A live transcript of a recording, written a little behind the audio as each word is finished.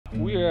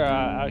we are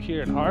out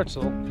here in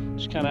Hartselle,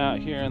 just kind of out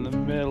here in the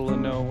middle of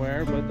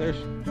nowhere, but there's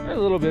a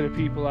little bit of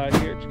people out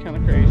here. It's kind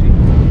of crazy.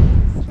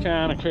 It's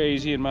kind of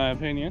crazy in my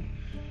opinion.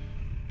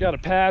 Got a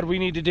pad we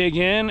need to dig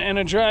in and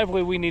a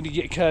driveway we need to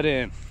get cut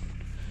in.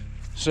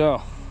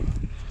 So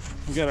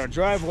we got our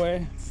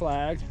driveway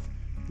flagged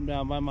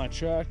down by my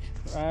truck,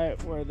 right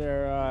where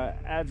their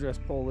address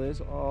pole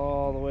is,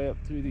 all the way up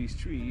through these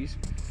trees.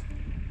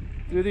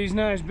 Through these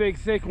nice big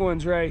thick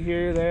ones right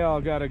here, they all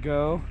gotta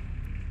go.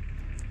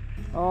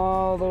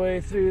 All the way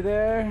through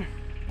there,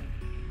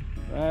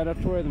 right up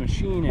to where the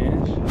machine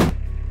is.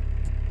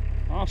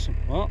 Awesome.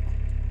 Well,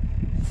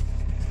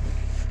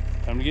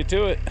 time to get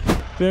to it.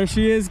 There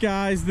she is,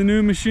 guys, the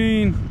new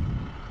machine.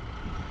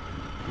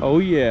 Oh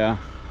yeah.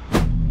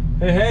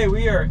 Hey,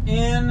 we are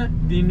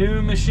in the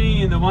new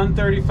machine, the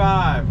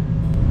 135.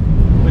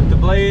 With the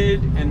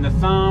blade and the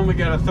thumb, we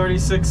got a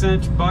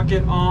 36-inch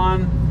bucket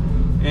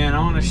on, and I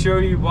want to show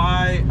you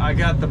why I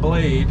got the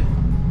blade.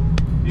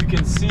 You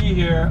can see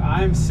here,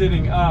 I'm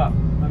sitting up.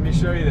 Let me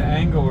show you the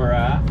angle we're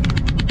at.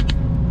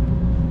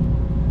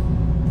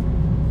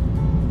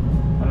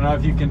 I don't know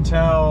if you can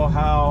tell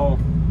how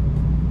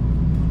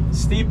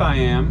steep I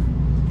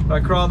am. But I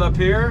crawled up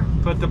here,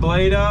 put the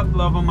blade up,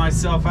 level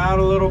myself out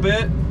a little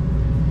bit.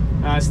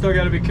 I still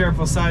got to be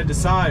careful side to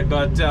side,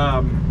 but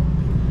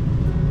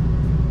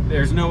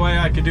there's no way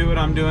I could do what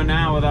I'm doing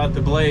now without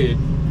the blade.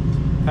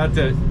 I have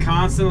to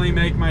constantly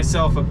make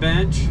myself a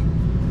bench,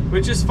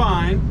 which is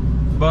fine,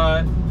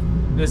 but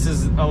this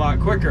is a lot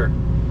quicker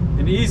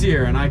and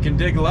easier, and I can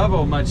dig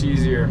level much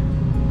easier.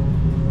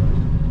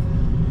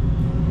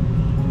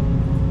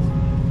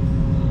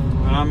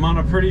 I'm on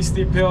a pretty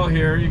steep hill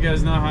here. You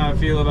guys know how I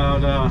feel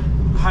about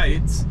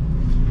heights.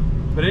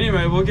 But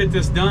anyway, we'll get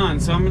this done.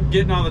 So I'm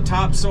getting all the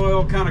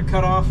topsoil kind of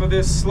cut off of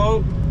this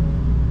slope,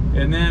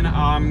 and then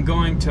I'm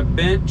going to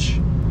bench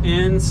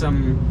in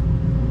some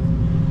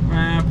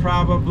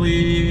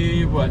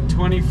probably what,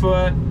 20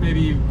 foot,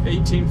 maybe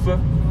 18 foot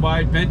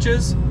wide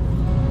benches,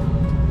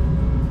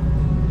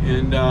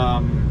 and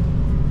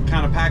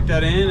kind of pack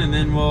that in, and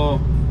then we'll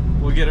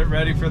get it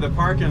ready for the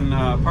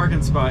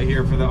parking spot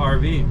here for the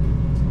RV.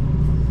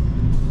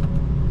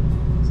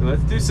 So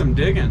let's do some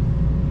digging.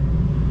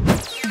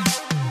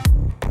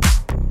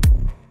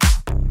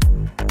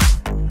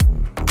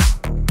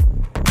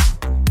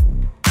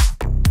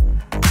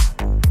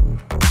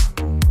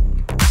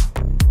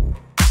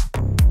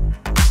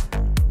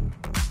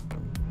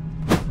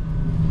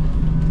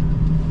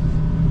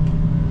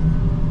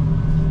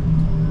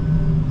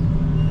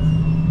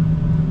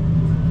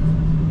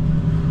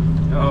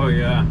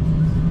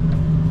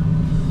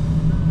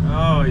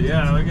 Oh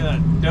yeah, look at that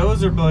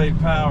dozer blade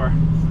power.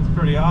 It's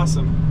pretty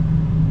awesome.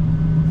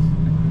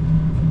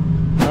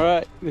 All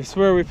right, this is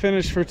where we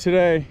finished for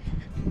today.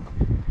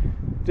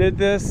 Did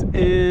this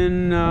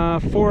in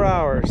 4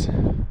 hours.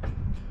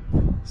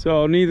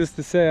 So needless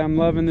to say, I'm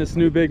loving this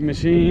new big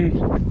machine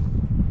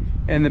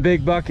and the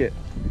big bucket.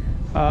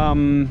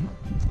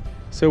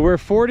 So we're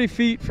 40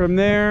 feet from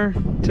there,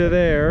 to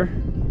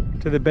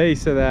the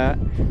base of that.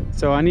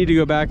 So I need to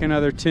go back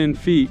another 10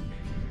 feet.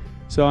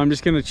 So I'm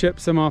just gonna chip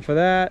some off of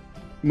that,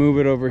 move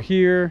it over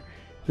here.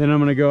 Then I'm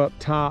gonna go up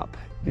top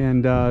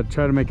and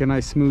try to make a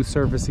nice smooth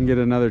surface and get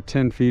another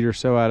 10 feet or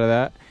so out of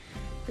that.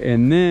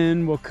 And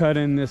then we'll cut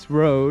in this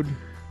road.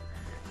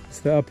 It's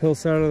the uphill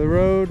side of the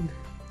road,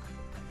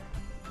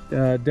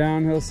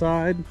 downhill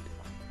side,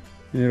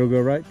 and it'll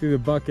go right through the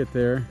bucket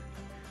there.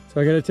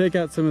 So I gotta take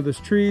out some of those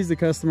trees. The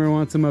customer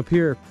wants them up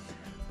here.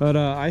 But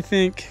I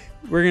think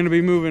we're gonna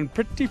be moving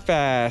pretty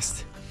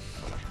fast.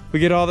 We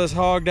get all this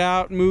hogged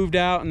out, moved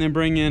out, and then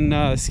bring in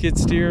a skid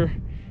steer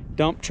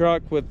dump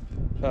truck with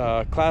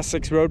Class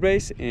 6 road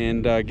base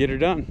and get her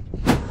done.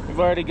 We've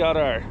already got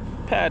our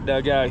pad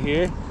dug out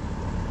here.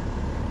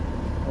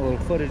 A little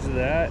footage of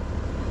that.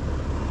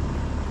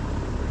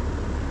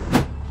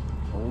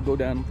 We'll go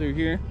down through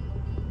here.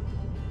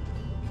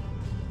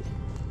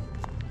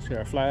 See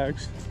our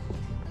flags.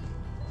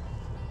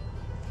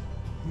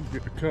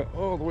 Get the cut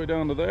all the way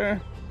down to there.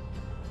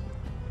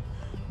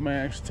 May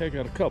actually take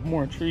out a couple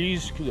more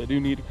trees because I do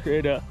need to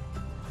create a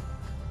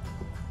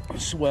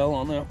swell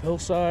on the uphill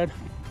side.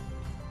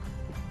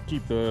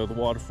 Keep the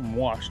water from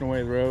washing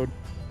away the road,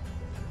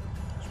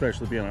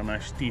 especially being on a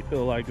nice steep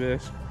hill like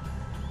this.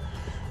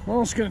 We're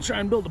also going to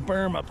try and build a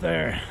berm up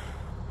there.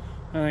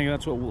 I think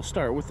that's what we'll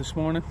start with this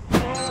morning.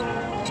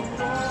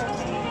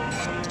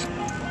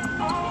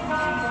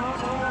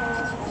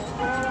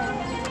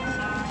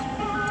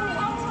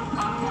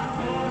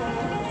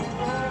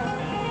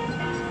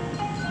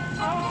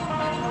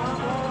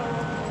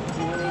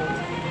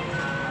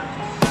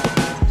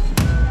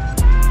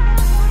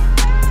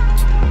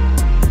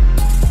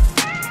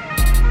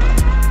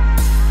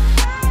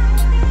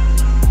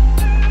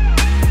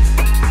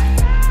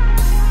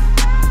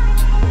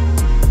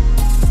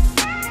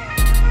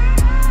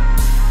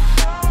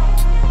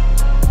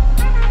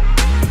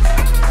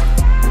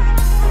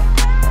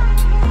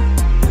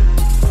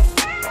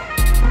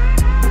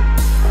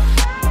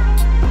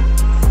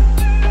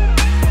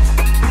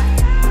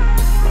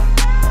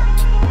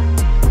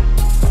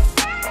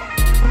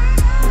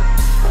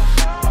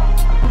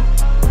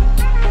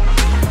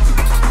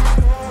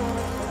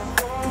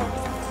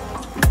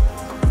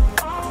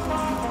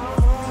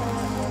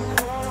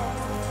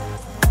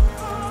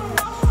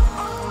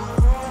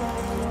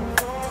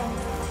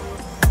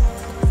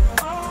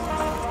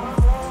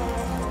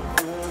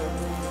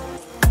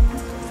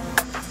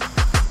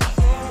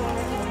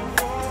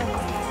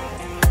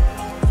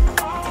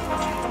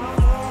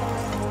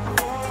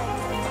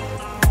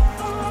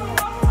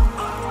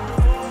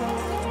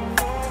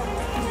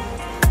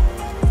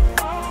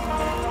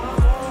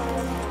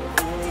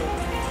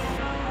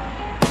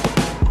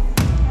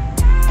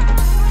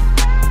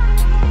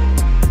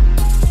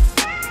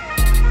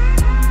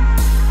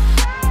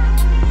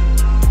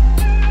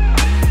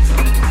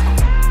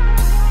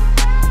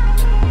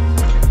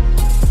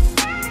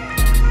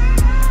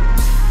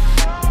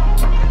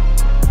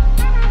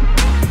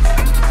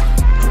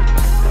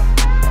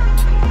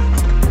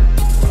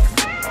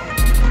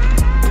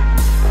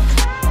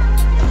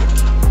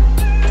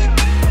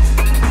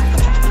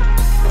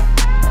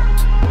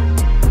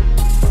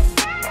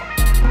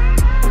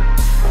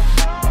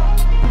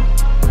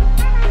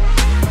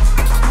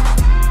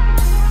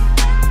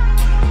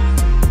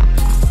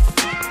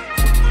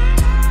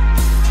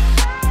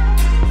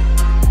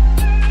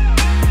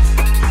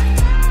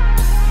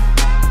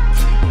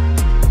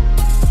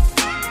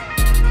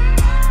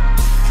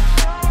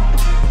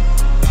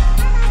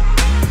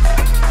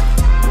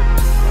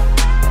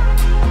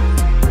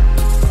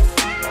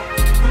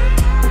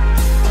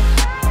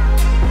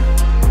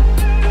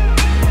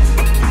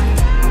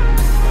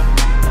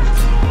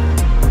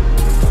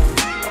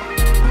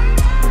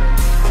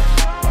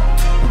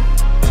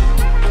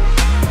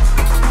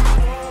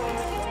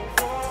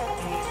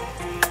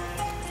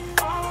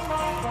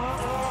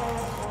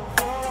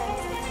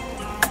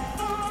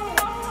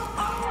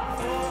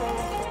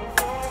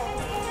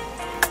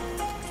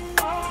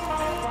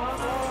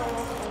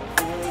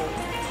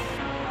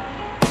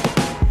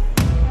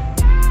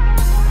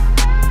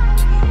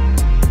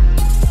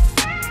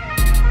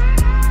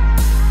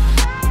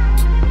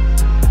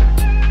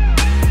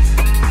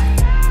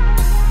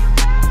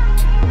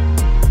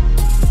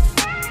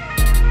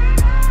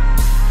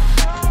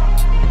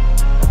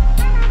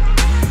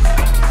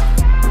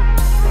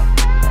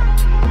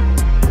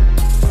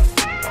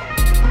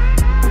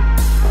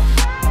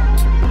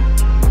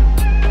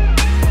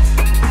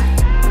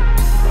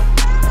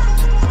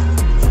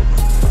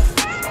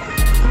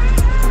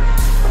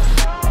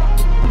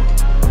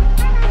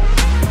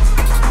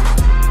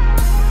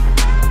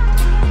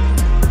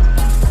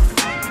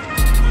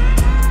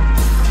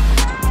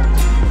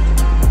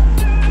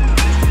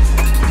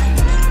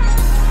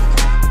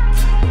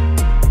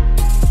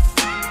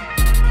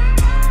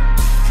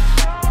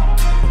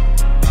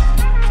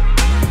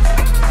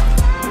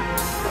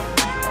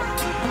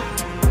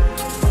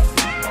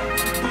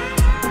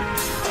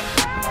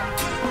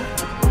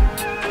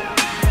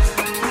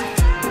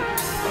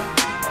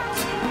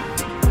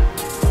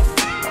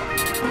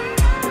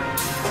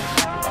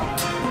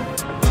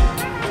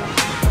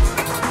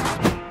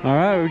 All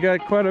right, we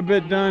got quite a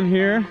bit done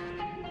here.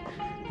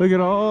 Look at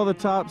all the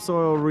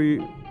topsoil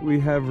we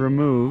have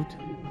removed.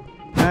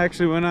 I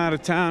actually went out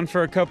of town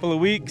for a couple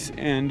of weeks,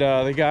 and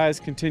the guys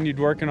continued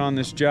working on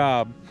this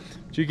job.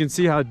 But you can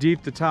see how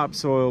deep the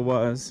topsoil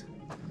was.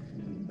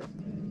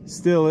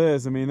 Still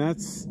is. I mean,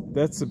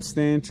 that's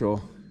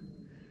substantial.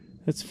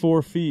 That's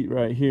 4 feet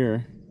right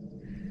here.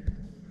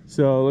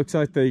 So it looks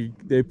like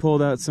they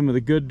pulled out some of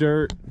the good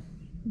dirt,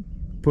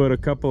 put a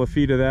couple of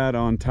feet of that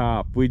on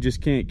top. We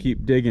just can't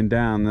keep digging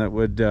down. That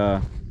would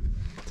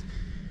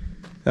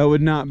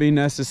not be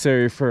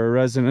necessary for a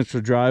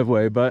residential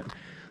driveway, but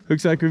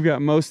looks like we've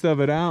got most of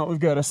it out. We've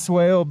got a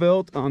swale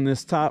built on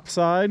this top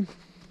side,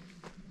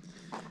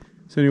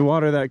 so any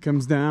water that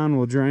comes down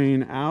will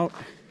drain out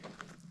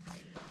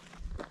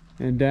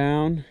and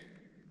down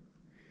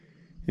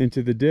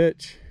into the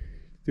ditch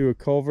through a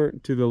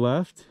culvert to the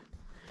left.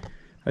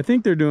 I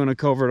think they're doing a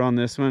culvert on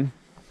this one.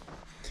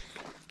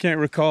 Can't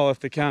recall if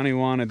the county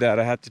wanted that.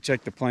 I have to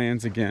check the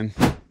plans again.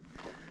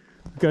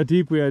 Look how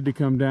deep we had to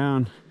come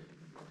down.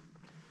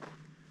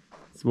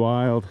 It's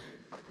wild.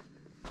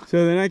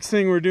 So the next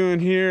thing we're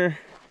doing here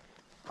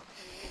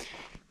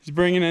is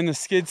bringing in the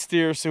skid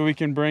steer so we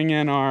can bring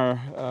in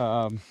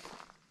our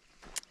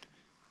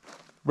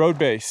road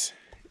base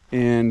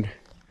and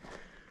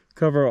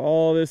cover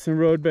all this in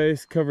road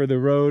base, cover the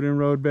road in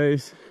road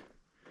base.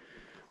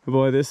 Oh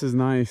boy, this is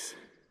nice.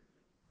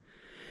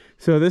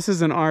 So this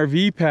is an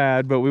RV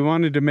pad, but we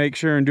wanted to make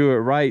sure and do it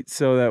right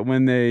so that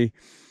when they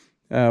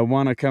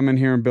want to come in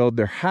here and build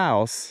their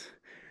house,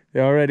 they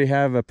already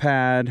have a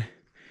pad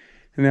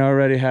and they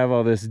already have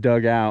all this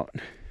dug out.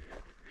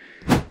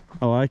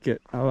 I like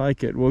it. I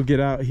like it. We'll get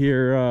out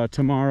here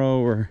tomorrow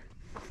or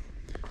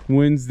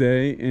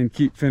Wednesday and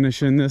keep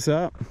finishing this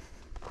up.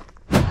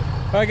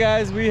 All right,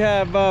 guys, we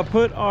have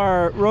put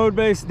our road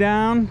base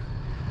down,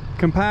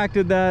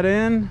 compacted that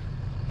in.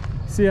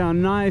 See how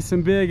nice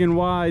and big and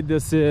wide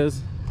this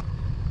is.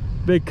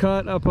 Big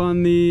cut up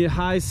on the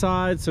high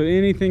side, so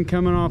anything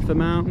coming off the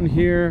mountain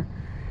here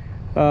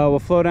will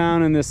flow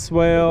down in this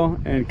swale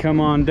and come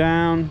on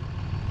down.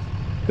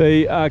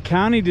 The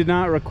county did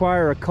not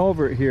require a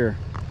culvert here,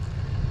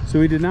 so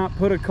we did not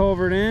put a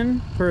culvert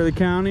in for the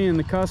county and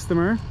the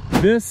customer.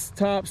 This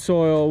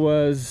topsoil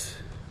was,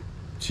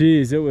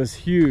 geez, it was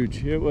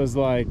huge. It was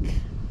like,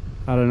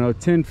 I don't know,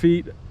 10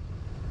 feet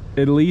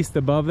at least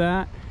above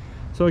that.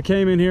 So I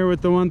came in here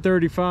with the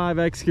 135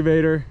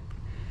 excavator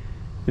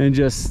and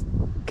just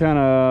kind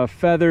of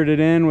feathered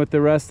it in with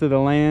the rest of the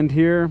land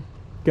here.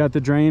 Got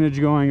the drainage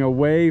going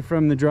away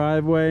from the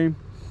driveway,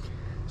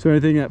 so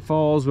anything that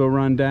falls will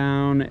run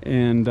down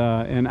and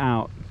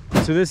out.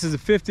 So this is a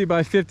 50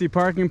 by 50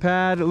 parking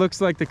pad. It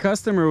looks like the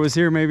customer was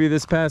here maybe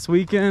this past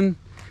weekend.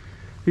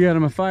 We got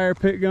them a fire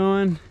pit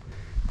going,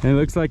 and it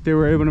looks like they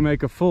were able to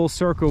make a full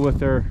circle with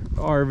their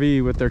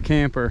RV, with their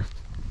camper.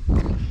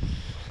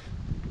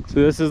 So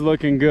this is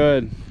looking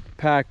good,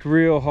 packed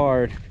real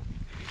hard.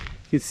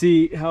 You can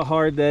see how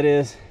hard that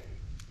is.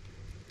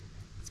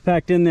 It's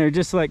packed in there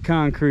just like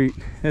concrete.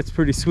 That's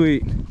pretty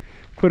sweet.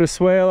 Put a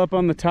swale up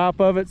on the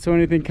top of it, so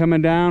anything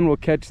coming down will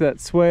catch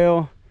that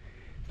swale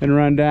and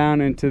run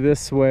down into this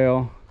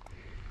swale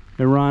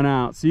and run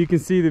out. So you can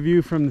see the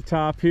view from the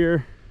top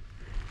here.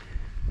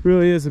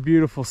 Really is a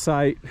beautiful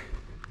sight.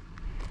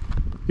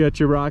 You got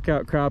your rock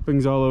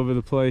outcroppings all over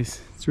the place.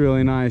 It's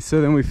really nice.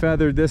 So then we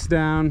feathered this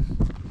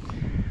down.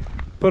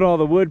 Put all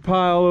the wood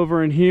pile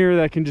over in here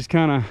that can just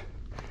kind of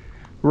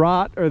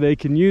rot, or they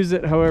can use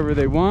it however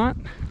they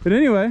want. But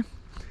anyway,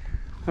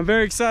 I'm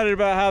very excited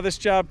about how this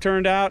job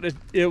turned out.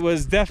 It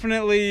was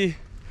definitely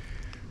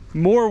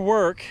more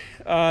work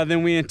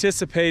than we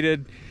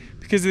anticipated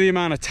because of the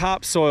amount of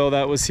topsoil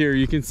that was here.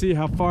 You can see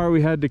how far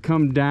we had to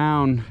come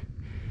down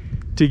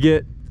to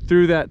get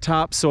through that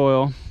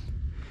topsoil,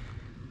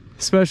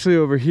 especially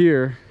over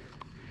here.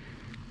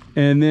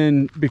 And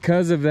then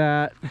because of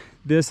that,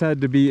 this had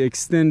to be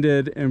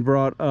extended and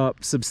brought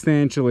up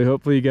substantially.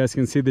 Hopefully you guys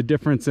can see the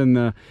difference in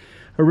the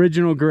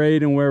original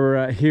grade and where we're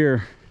at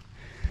here.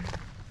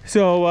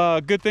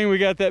 So good thing we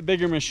got that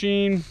bigger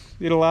machine.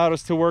 It allowed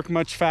us to work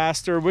much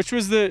faster, which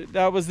was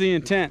that was the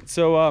intent.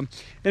 So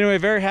anyway,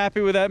 very happy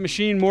with that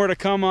machine. More to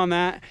come on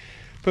that.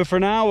 But for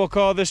now, we'll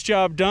call this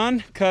job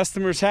done.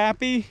 Customer's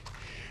happy.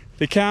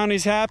 The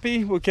county's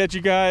happy. We'll catch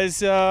you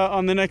guys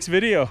on the next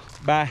video.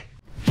 Bye.